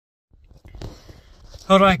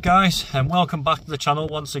Alright guys, and welcome back to the channel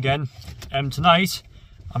once again. Tonight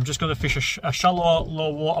I'm just going to fish a shallow low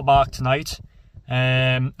water mark tonight.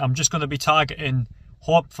 I'm just going to be targeting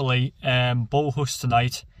hopefully bull huss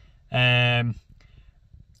tonight. Apparently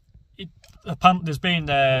there's been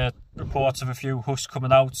reports of a few huss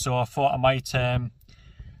coming out, so I thought I might have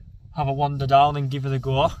a wander down and give it a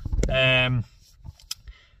go. The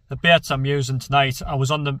baits I'm using tonight, I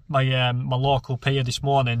was on my local pier this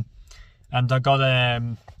morning, and I got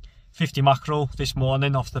 50 mackerel this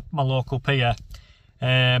morning off my local pier.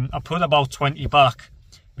 I put about 20 back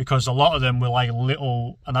because a lot of them were like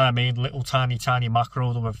little, and I mean little tiny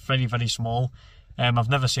mackerel. They were very, very small. I've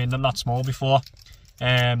never seen them that small before.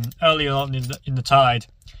 Earlier on in the tide,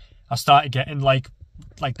 I started getting like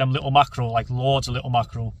them little mackerel, like loads of little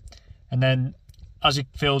mackerel. And then as it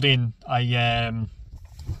filled in, I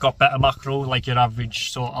got better mackerel, like your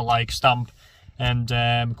average sort of like stamp. And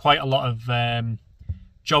quite a lot of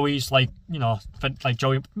joeys, like, you know, like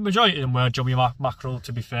joey, majority of them were joey mackerel,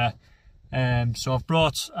 to be fair. So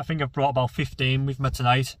I think I've brought about 15 with me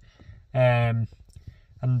tonight. And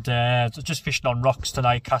just fishing on rocks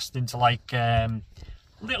tonight, casting into like a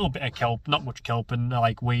little bit of kelp, not much kelp, and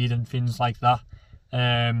like weed and things like that.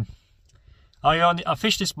 I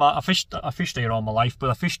fished here all my life, but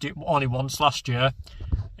I fished it only once last year.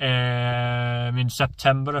 In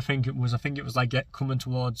September, I think it was like coming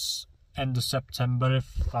towards end of September,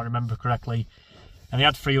 if I remember correctly. And he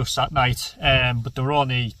had 3 huss that night, but they were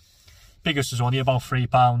only, biggest was only about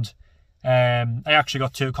 £3. I actually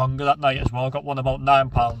got 2 conger that night as well. I got one about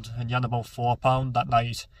 £9 and he had about £4 that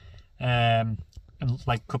night, and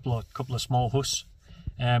like couple of small huss.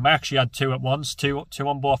 I actually had 2 at once, two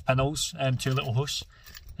on both pennels, and 2 little huss.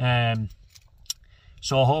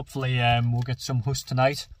 So hopefully we'll get some huss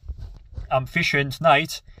tonight. I'm fishing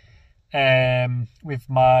tonight with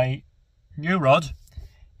my new rod,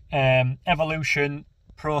 Evolution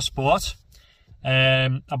Pro Sport.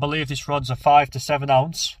 I believe this rod's a 5 to 7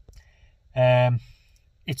 ounce.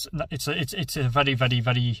 It's a very, very,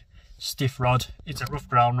 very stiff rod. It's a rough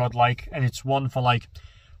ground rod, like, and it's one for like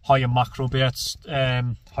higher mackerel baits.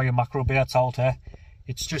 Out there.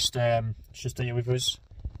 It's just here with us.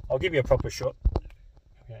 I'll give you a proper shot.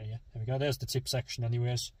 Okay, yeah, there we go. There's the tip section,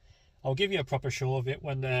 anyways. I'll give you a proper show of it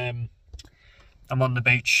when I'm on the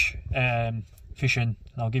beach fishing.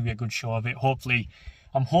 I'll give you a good show of it. Hopefully,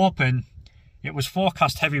 I'm hoping. It was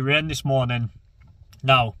forecast heavy rain this morning.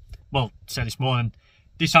 Now, well, say this morning,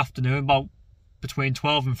 this afternoon, about between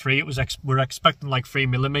 12 and 3, we're expecting like 3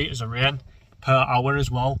 millimeters of rain per hour as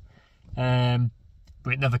well. But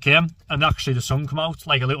it never came, and actually the sun came out,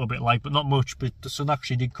 like a little bit, like, but not much, but the sun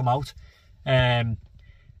actually did come out.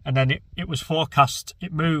 And then it was forecast,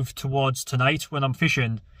 it moved towards tonight when I'm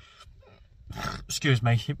fishing. Excuse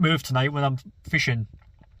me, it moved tonight when I'm fishing,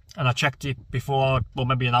 and I checked it before, well,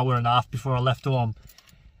 maybe an hour and a half before I left home,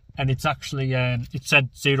 and it's actually, it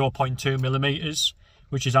said 0.2 millimeters,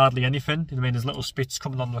 which is hardly anything. I mean, there's little spits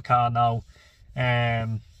coming on the car now.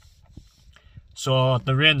 So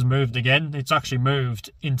the rain's moved again. It's actually moved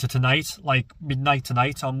into tonight, like midnight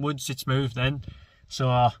tonight onwards, it's moved then.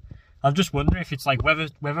 So I'm just wondering if it's like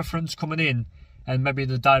weather fronts coming in, and maybe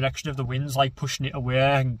the direction of the wind's like pushing it away,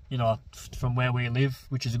 and, you know, from where we live,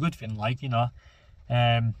 which is a good thing, like, you know.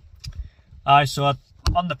 So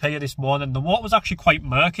on the pier this morning, the water was actually quite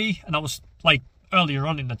murky, and I was like earlier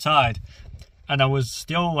on in the tide, and I was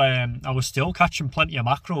still catching plenty of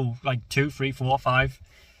mackerel, like 2, 3, 4, 5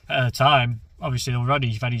 at a time. Obviously they were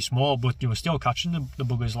already very small, but you were still catching the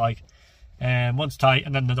buggers, like. Once tight,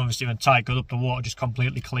 and then obviously when tide got up, the water just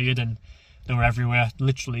completely cleared, and they were everywhere,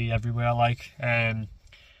 literally everywhere, like. I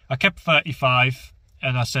kept 35,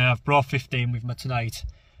 and I say I've brought 15 with me tonight,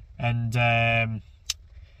 and I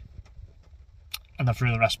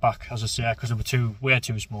threw the rest back, as I say, because they were way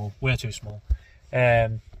too small.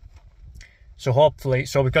 So hopefully,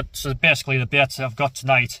 so basically the baits I've got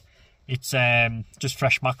tonight, it's just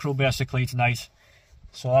fresh mackerel basically tonight.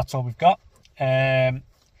 So that's all we've got.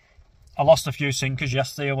 I lost a few sinkers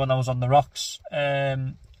yesterday when I was on the rocks.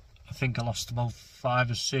 I think I lost about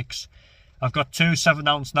 5 or 6. I've got 2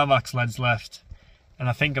 7-ounce Navax leads left, and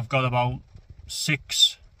I think I've got about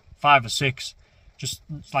 5 or 6, just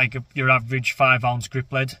like your average 5-ounce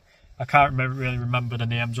grip lead. I can't really remember the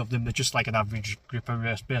names of them. They're just like an average gripper,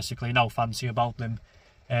 basically. No fancy about them.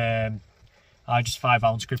 Just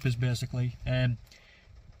 5-ounce grippers, basically.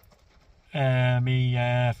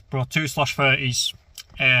 Brought 2 slosh 30s.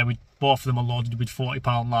 With both of them are loaded with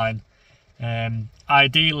 40-pound line.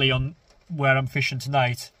 Ideally, on where I'm fishing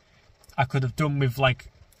tonight, I could have done with, like,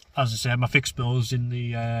 as I say, my fixed bills in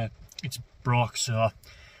the it's broke, so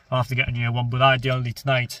I'll have to get a new one. But ideally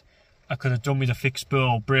tonight, I could have done with a fixed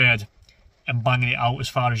burl braid and banging it out as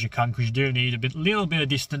far as you can, because you do need a little bit of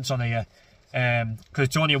distance on here, because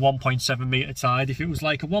it's only a 1.7 metre tide. If it was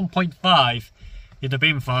like a 1.5, you'd have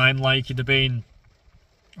been fine. Like you'd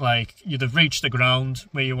have reached the ground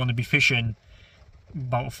where you want to be fishing,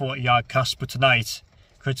 about a 40-yard cast. But tonight,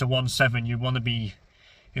 because it's a 1.7, it'll be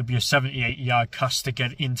a 78-yard cast to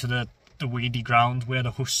get into the weedy ground where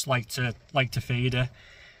the huss like to feed her.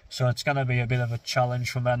 So it's going to be a bit of a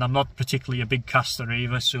challenge for me, and I'm not particularly a big caster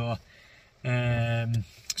either, so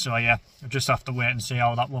yeah, I'll just have to wait and see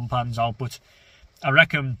how that one pans out. But I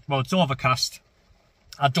reckon, well, it's overcast.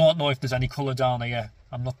 I don't know if there's any colour down here.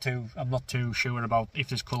 I'm not too sure about if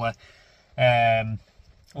there's colour.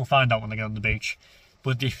 We'll find out when I get on the beach.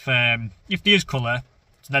 But if there is colour,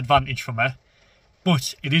 it's an advantage for me.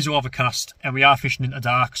 But it is overcast, and we are fishing into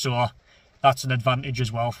dark, so that's an advantage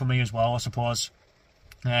as well for me as well, I suppose.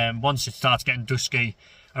 Once it starts getting dusky,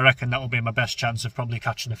 I reckon that will be my best chance of probably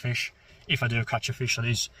catching a fish, if I do catch a fish, that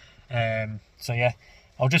is. So yeah,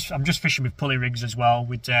 I'm just fishing with pulley rigs as well.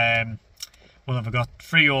 With what have I got?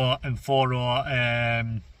 3/0 and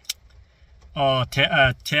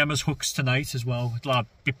 4/0 Tamer's hooks tonight as well. It's a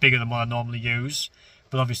bit bigger than what I normally use,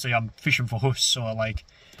 but obviously I'm fishing for huss, so I like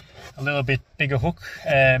a little bit bigger hook.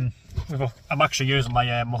 I'm actually using my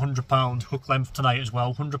 100-pound hook length tonight as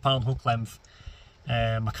well. 100-pound hook length.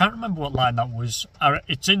 I can't remember what line that was.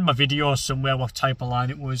 It's in my video somewhere what type of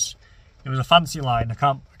line it was. It was a fancy line. I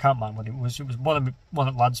can't mind what it was. It was one of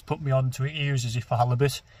the lads put me on to it. He uses it for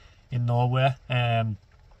halibut in Norway. I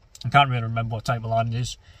can't really remember what type of line it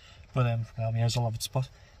is, but my ears all over the spot.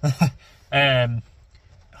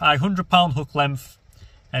 100-pound hook length,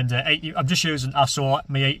 and I'm just using ASO,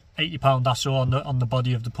 my 80-pound ASO on the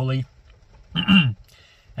body of the pulley.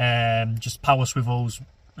 Just power swivels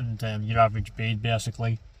and your average bead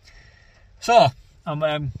basically. So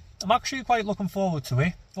I'm actually quite looking forward to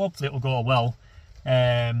it. Hopefully it'll go well.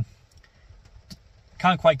 Can't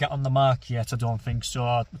quite get on the mark yet, I don't think. So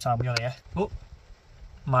what time are we on here? Oh,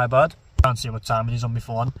 my bad. Can't see what time it is on my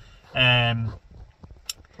phone. I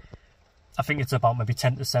think it's about maybe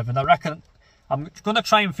 10 to 7. I reckon I'm going to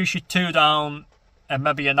try and fish it 2 down and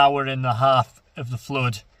maybe an hour and a half of the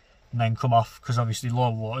flood, and then come off, because obviously low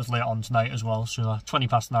water's late on tonight as well. So 20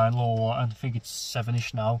 past 9 low water, I think it's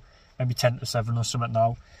 7ish now, maybe 10 to 7 or something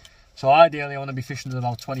now. So ideally I want to be fishing at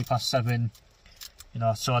about 20 past 7, you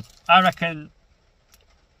know. So I reckon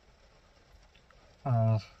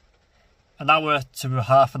an hour to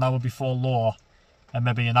half an hour before low, and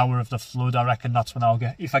maybe an hour of the flood. I reckon that's when I'll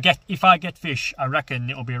get, if I get fish, I reckon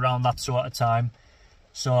it'll be around that sort of time.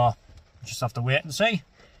 So just have to wait and see.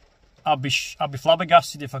 I'll be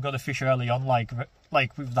flabbergasted if I got a fish early on, like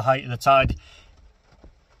with the height of the tide.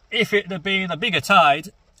 If it had been a bigger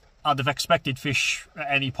tide, I'd have expected fish at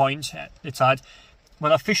any point at the tide.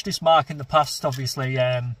 When I've fished this mark in the past, obviously,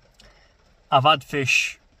 I've had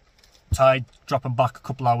fish tide dropping back a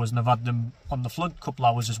couple hours, and I've had them on the flood a couple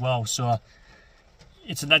hours as well. So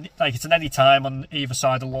it's an any time on either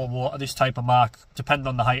side of low water, this type of mark, depending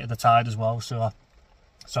on the height of the tide as well. So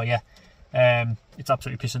yeah. It's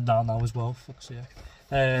absolutely pissing down now as well, fuck's sake.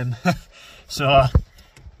 So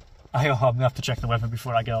I'm gonna have to check the weather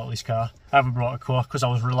before I get out of this car. I haven't brought a coat because I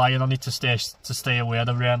was relying on it to stay away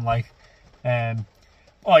the rain, like.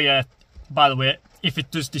 Oh yeah, by the way, if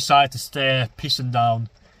it does decide to stay pissing down,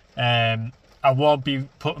 I won't be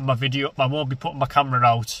putting my camera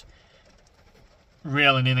out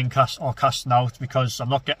reeling in and casting out, because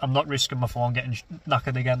I'm not risking my phone getting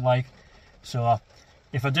knackered again, like. So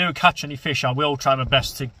if I do catch any fish, I will try my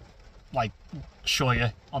best to like show you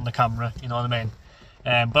on the camera, you know what I mean.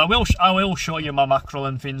 But I will show you my mackerel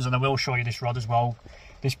and things, and I will show you this rod as well,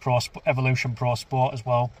 this Evolution Pro Sport as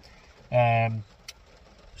well. So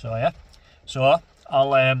yeah, so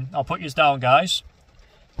I'll put yous down, guys.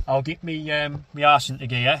 I'll get me arse into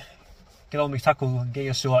gear, get all my tackle and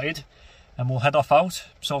gear sorted, and we'll head off out.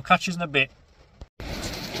 So I'll catch yous in a bit.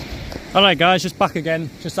 Alright guys, just back again,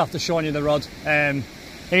 just after showing you the rod.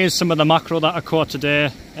 Here's some of the mackerel that I caught today.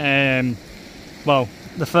 Well,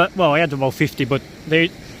 I had about 50, but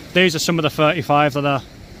these are some of the 35 that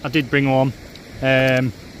I did bring home.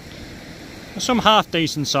 Some half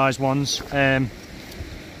decent sized ones. Yeah,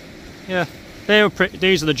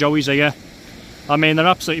 these are the joeys here. I mean, they're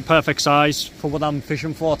absolutely perfect size for what I'm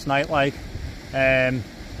fishing for tonight, like.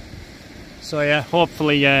 So yeah,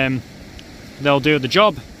 hopefully they'll do the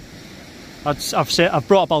job. I've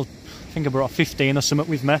brought about, I think I brought 15 or something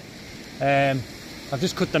with me. I've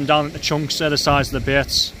just cut them down into chunks. They're the size of the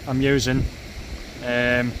baits I'm using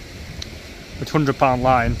with 100-pound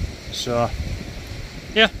line. So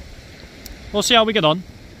yeah, we'll see how we get on.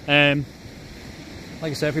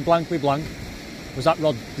 Like I say, if we blank, we blank. Was that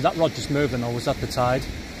rod? Did that rod just moving, or was that the tide?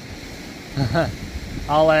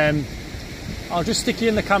 I'll just stick you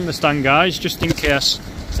in the camera stand, guys, just in case.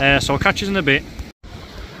 So I'll catch you in a bit.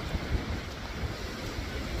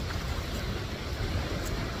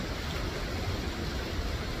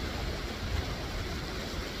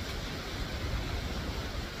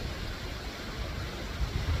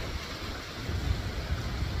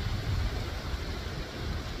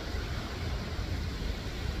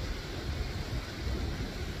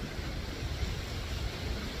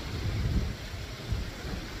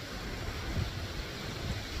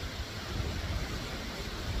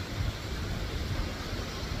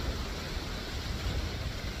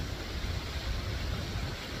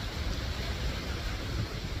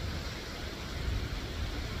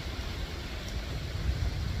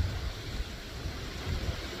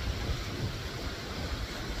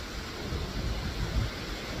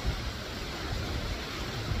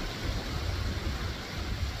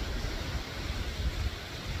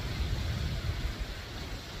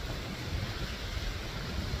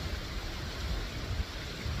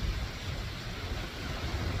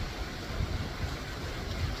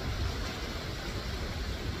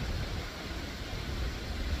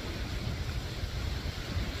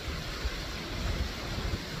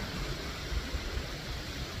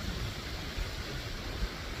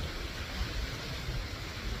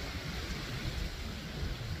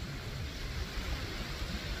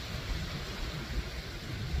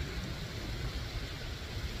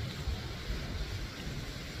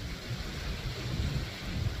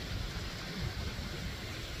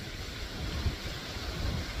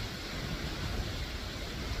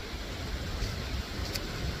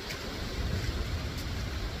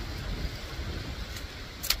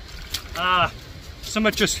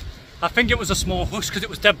 Somewhat just, I think it was a small huss because it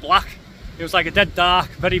was dead black. It was like a dead dark,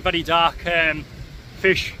 very, very dark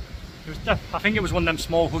fish. It was I think it was one of them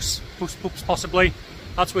small huss pups possibly.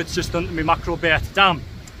 That's what it's just done to me macro bait. Damn.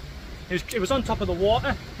 It was on top of the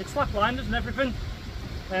water. It's slack liners and everything.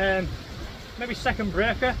 Maybe second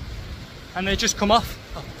breaker. And they just come off.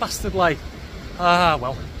 Oh, bastard like. Ah,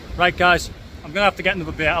 well. Right guys, I'm going to have to get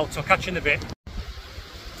another bait out, so I'll catch you in a bit.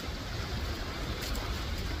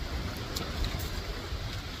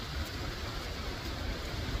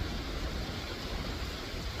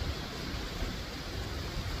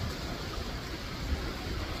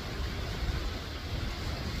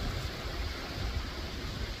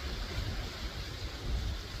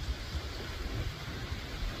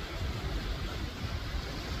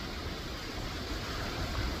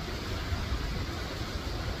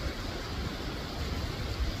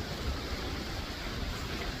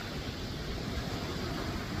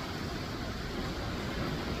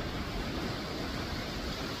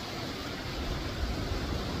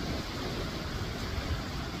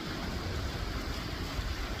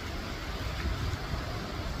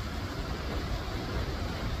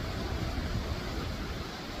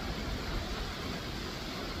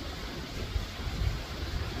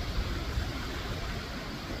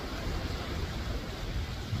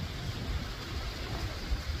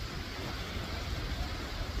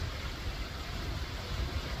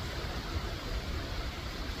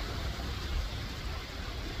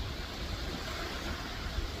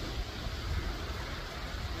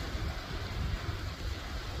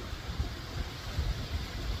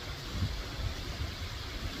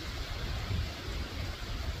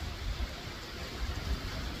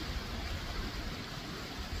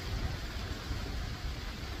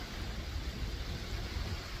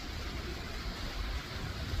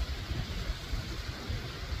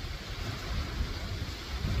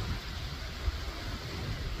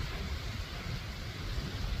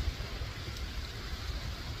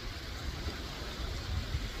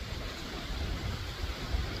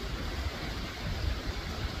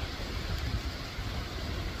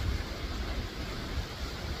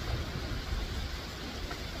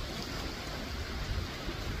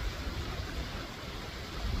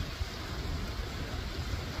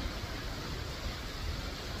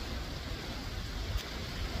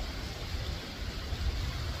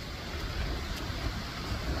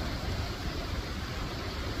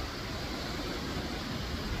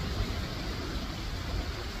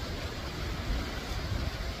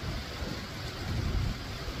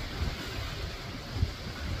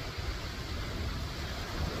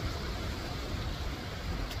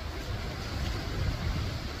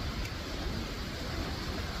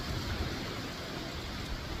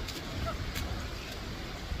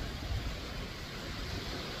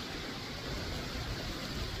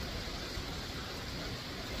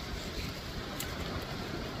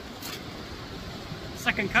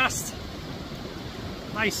 second cast.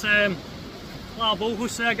 Nice little bull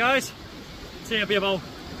huss there, guys. See, it'll be about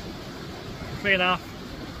 3.5,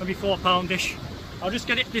 maybe 4 poundish. I'll just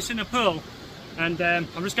get this in a pool and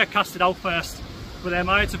I'll just get casted out first. But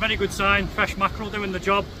it's a very good sign, fresh mackerel doing the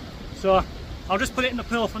job. So I'll just put it in the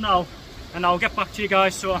pool for now and I'll get back to you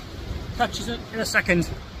guys, so catch you in a second.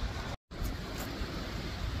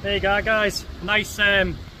 There you go, guys, nice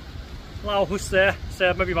little huss there,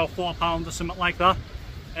 so maybe about 4 pounds or something like that.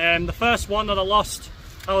 The first one that I lost,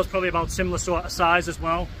 that was probably about similar sort of size as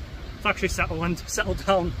well. It's actually settled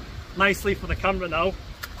down nicely for the camera now.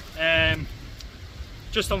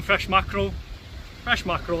 Just on fresh mackerel,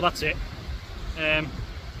 that's it.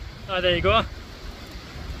 There you go.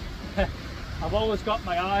 I've always got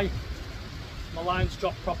my eye, my line's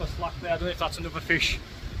dropped proper slack there. I don't know if that's another fish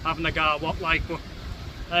having a go or what like, but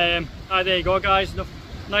there you go, guys.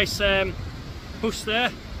 Nice huss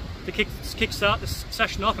there to kickstart this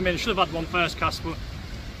session off. I mean, I should have had one first cast, but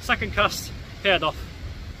second cast paid off.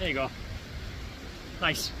 There you go.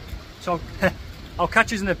 Nice. So I'll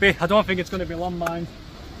catch you in a bit. I don't think it's going to be long, mind.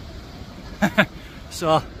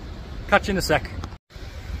 So catch you in a sec.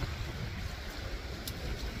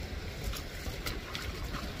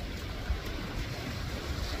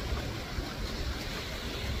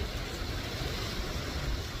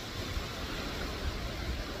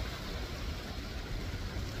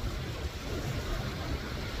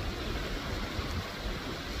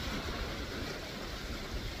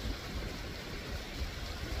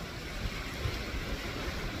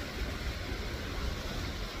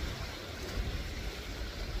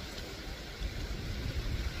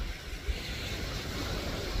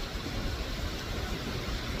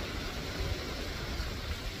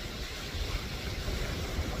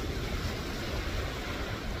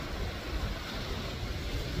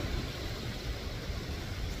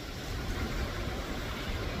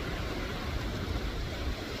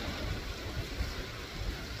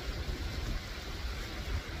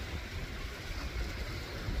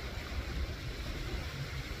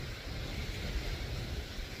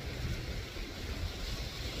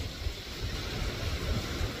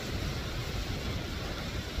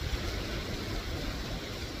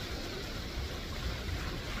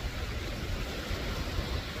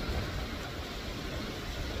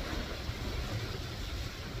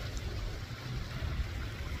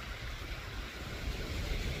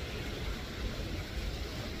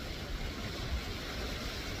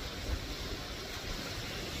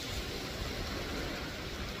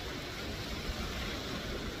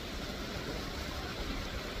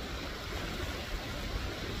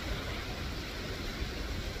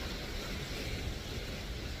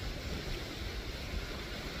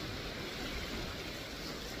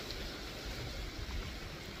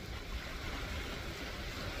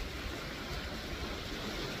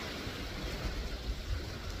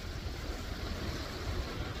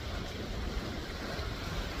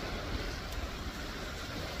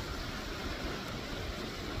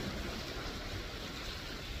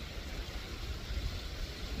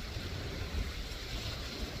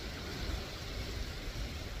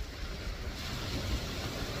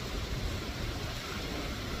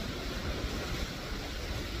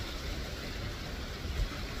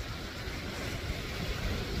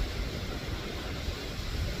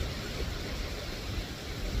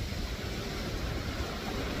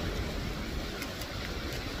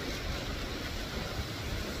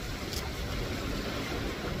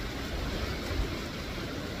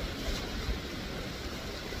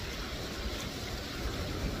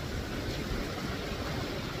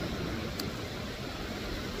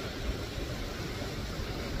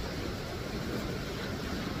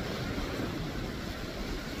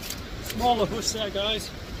 Smaller huss there,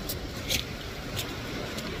 guys.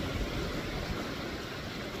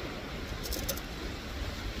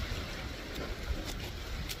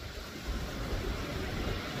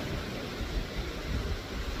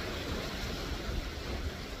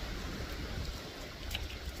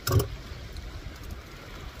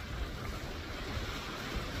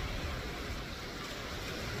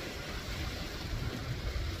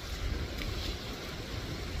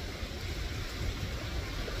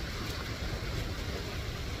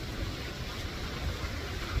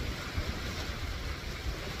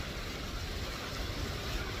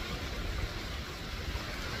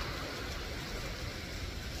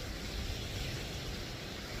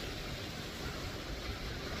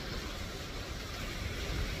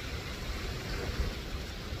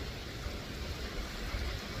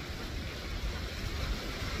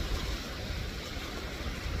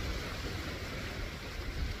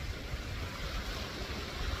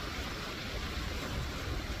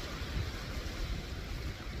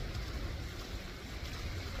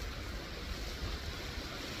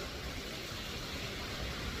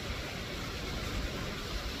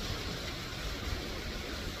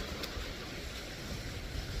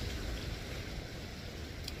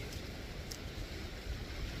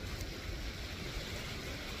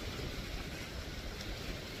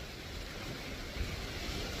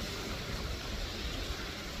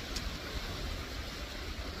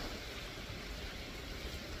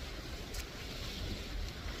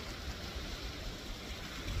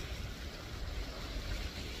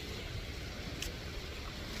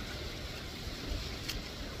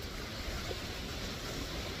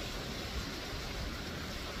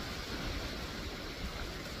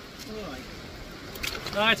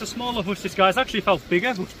 Right, it's a smaller huss this guy's actually felt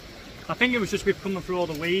bigger, but I think it was just with coming through all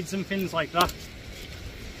the weeds and things like that.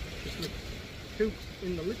 Just look, coop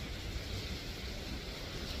in the lip.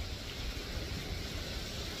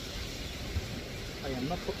 I am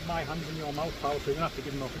not putting my hands in your mouth, pal, so you're going to have to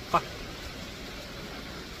give him a quick pack.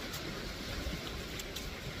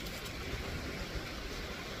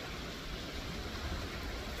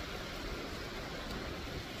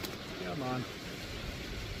 Come on.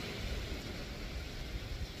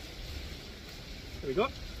 There we go.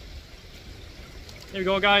 There we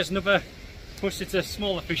go, guys, another push. It's a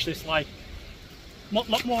smaller fish, this, like.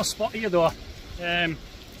 Lot more spot here though. Oh,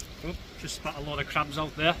 just spat a load of crabs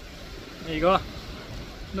out there. There you go.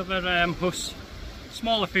 Another huss.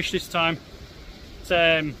 Smaller fish this time. It's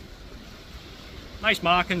nice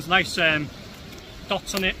markings, nice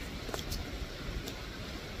dots on it.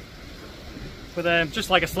 With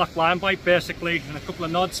just like a slack line bite basically, and a couple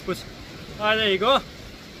of nods. But there you go.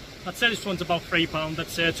 I'd say this one's about £3. I'd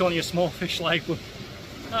say it's only a small fish, like, but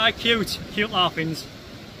cute larpins.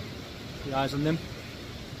 The eyes on them.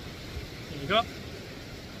 There you go.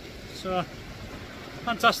 So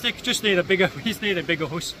fantastic. Just need a bigger. He's need a bigger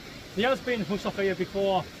huss. There has been huss off here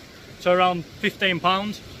before to around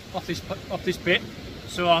 £15 off this bit.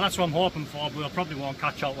 So that's what I'm hoping for. But I probably won't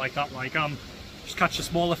catch out like that. Like just catch a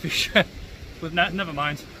smaller fish. But never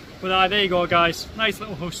mind. But there you go, guys. Nice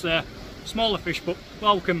little huss there. Smaller fish, but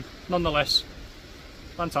welcome nonetheless.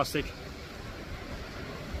 Fantastic.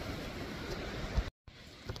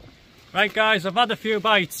 Right, guys, I've had a few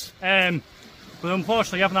bites, but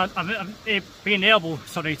unfortunately I haven't been able,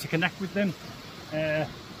 to connect with them. I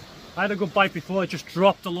had a good bite before. I just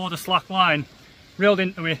dropped a load of slack line, reeled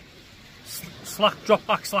into it, slack, dropped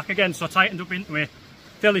back slack again, so I tightened up into it,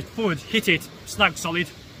 fell it forward, hit it, snagged solid,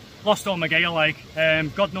 lost all my gear, like,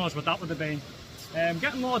 God knows what that would have been.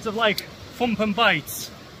 Getting loads of like thumping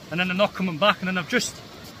bites, and then they're not coming back, and then I've just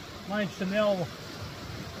managed to nail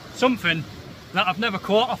something that I've never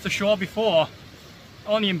caught off the shore before,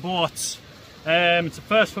 only in boats. It's the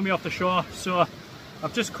first for me off the shore, so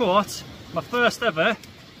I've just caught my first ever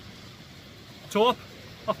taupe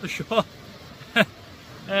off the shore.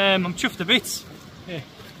 I'm chuffed to bits. Yeah,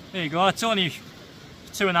 there you go. It's only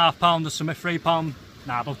 £2.5 or something, £3.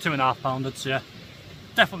 Nah, about £2.5 I'd say.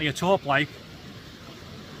 Definitely a taupe, like.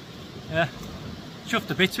 Yeah, chuffed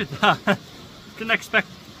to bits with that. Didn't expect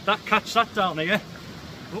that catch that down here.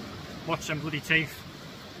 Oh, watch them bloody teeth.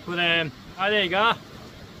 But there you go.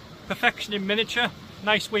 Perfection in miniature.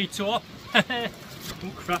 Nice wee taupe. Oh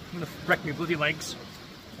crap, I'm gonna wreck my bloody legs.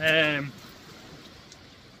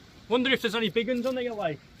 Wonder if there's any big ones on here,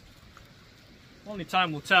 like. Only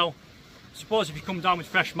time will tell. Suppose if you come down with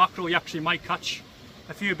fresh mackerel, you actually might catch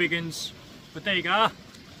a few big ones. But there you go.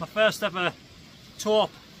 My first ever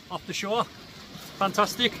taupe off the shore.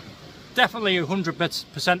 Fantastic. Definitely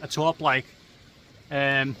 100% a taupe, like.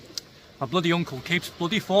 My bloody uncle keeps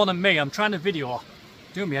bloody phoning me. I'm trying to video.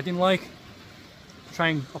 Do me heading, like.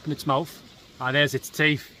 Trying open its mouth. There's its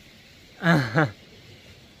teeth.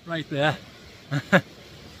 Right there.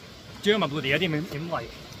 Doing my bloody head in like.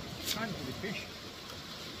 Trying to bloody fish.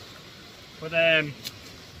 But there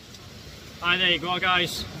you go,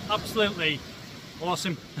 guys. Absolutely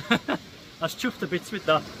awesome. That's chuffed to bits with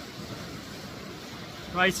that.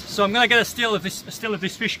 Right, so I'm gonna get a still of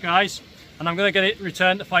this fish, guys, and I'm gonna get it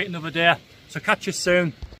returned to fight another day. So catch you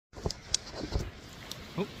soon.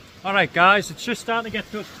 Oh, all right, guys, it's just starting to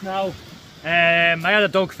get touched now. I had a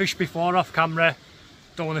dogfish before off camera.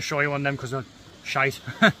 Don't want to show you on them because they're shite,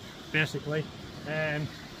 basically.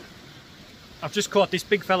 I've just caught this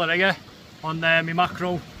big fella here on my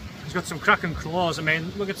mackerel. He's got some cracking claws. I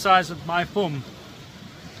mean, look at the size of my thumb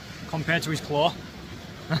compared to his claw.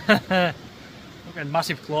 Look at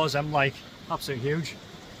massive claws, them, like, absolutely huge.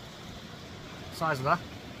 Size of that.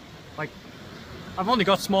 Like, I've only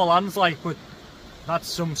got small hands, like, but that's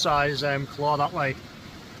some size claw, that, like.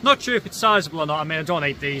 Not sure if it's sizable or not. I mean, I don't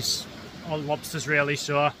eat these all lobsters really,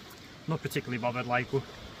 so I'm not particularly bothered, like, but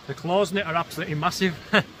the claws in it are absolutely massive.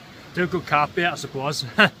 Do good carp bait, I suppose.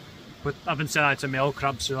 But I've been saying it's a male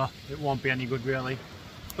crab, so it won't be any good really.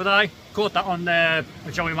 But I caught that on a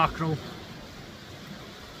joey mackerel.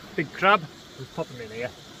 Big crab. We'll pop him in here.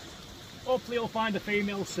 Hopefully I'll find a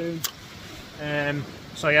female soon.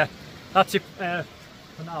 So yeah, that's it for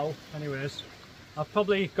now anyways. I've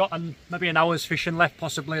probably got maybe an hour's fishing left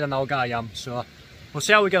possibly, then I'll go yam. So we'll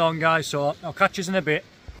see how we get on, guys, so I'll catch you in a bit.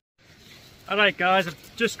 Alright, guys,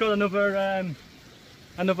 I've just got another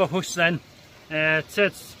huss then.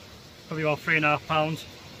 It's probably about £3.5,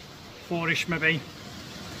 4-ish maybe.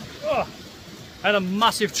 Oh, I had a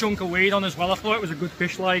massive chunk of weed on as well. I thought it was a good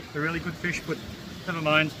fish, like a really good fish, but never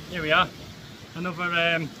mind. Here we are,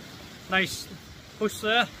 another nice huss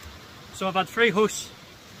there. So I've had 3 huss,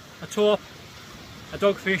 a taupe, a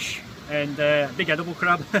dogfish, and a big edible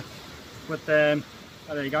crab. But there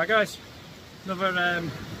you go, guys. Another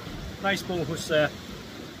nice bull huss there.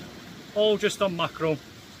 All just on mackerel,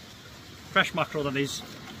 fresh mackerel that is,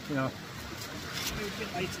 you know.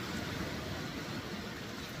 There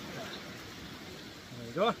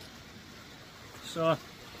you go. So I'm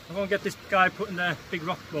going to get this guy putting the big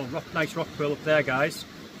nice rock pool up there, guys,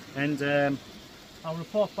 and I'll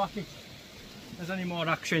report back if there's any more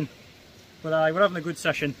action. But we're having a good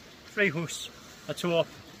session. 3 huss, a taupe,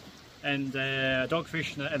 and a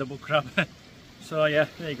dogfish and an edible crab. So yeah,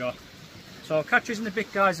 there you go. So I'll catch you in a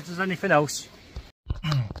bit, guys, if there's anything else.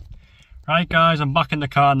 Right, guys, I'm back in the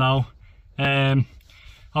car now. I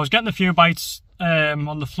was getting a few bites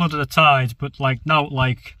on the flood of the tide, but like now,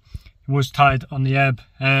 like it was tide on the ebb.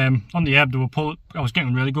 On the ebb, I was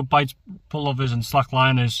getting really good bites, pullovers and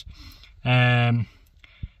slackliners.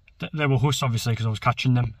 They were huss, obviously, because I was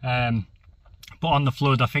catching them. But on the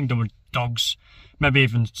flood, I think there were dogs, maybe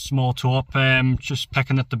even small taupe, just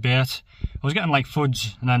pecking at the bait. I was getting like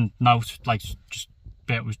fuds, and then now like just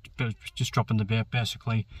bait was just dropping the bait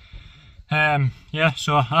basically. Yeah,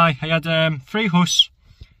 so I had 3 huss,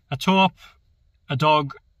 a taupe, a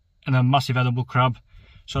dog, and a massive edible crab.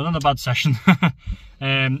 So not a bad session.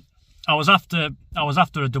 I was after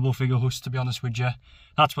a double figure huss, to be honest with you.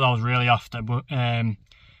 That's what I was really after, but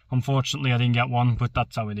unfortunately I didn't get one. But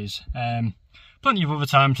that's how it is. Plenty of other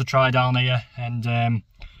time to try down here and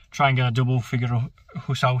try and get a double figure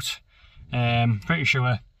huss out. Pretty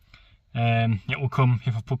sure it will come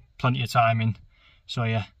if I put plenty of time in. So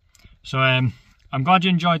yeah, so I'm glad you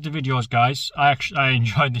enjoyed the videos, guys. I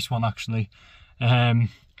enjoyed this one actually.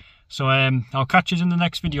 So I'll catch you in the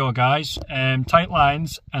next video, guys. Tight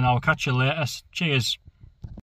lines, and I'll catch you later. Cheers.